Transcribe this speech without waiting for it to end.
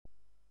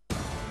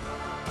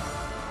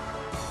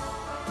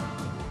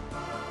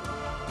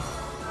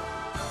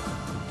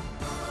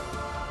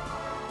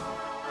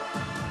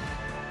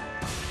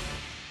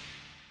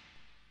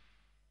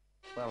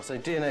Well, so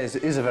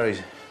DNA is a very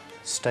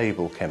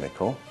stable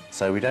chemical,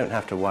 so we don't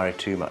have to worry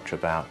too much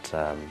about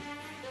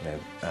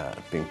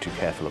being too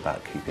careful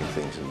about keeping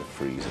things in the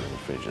freezer and the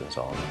fridge and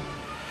so on.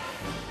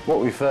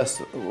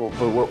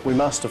 What we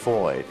must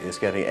avoid is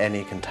getting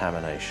any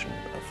contamination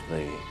of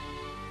the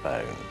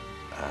bone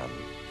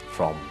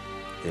from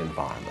the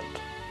environment.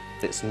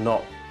 It's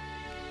not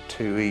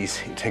too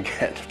easy to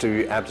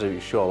be absolutely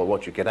sure that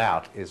what you get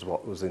out is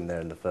what was in there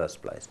in the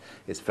first place.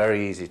 It's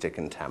very easy to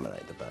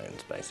contaminate the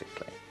bones,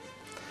 basically.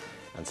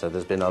 And so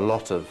there's been a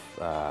lot of,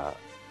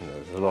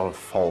 there's a lot of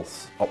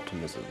false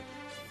optimism.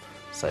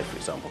 Say, for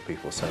example,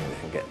 people saying they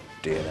can get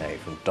DNA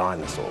from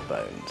dinosaur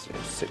bones,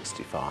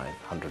 65,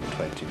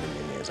 120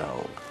 million years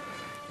old,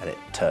 and it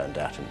turned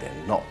out in the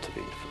end not to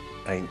be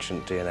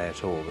ancient DNA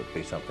at all, but to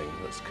be something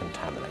that's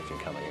contaminating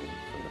coming in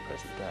from the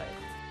present day.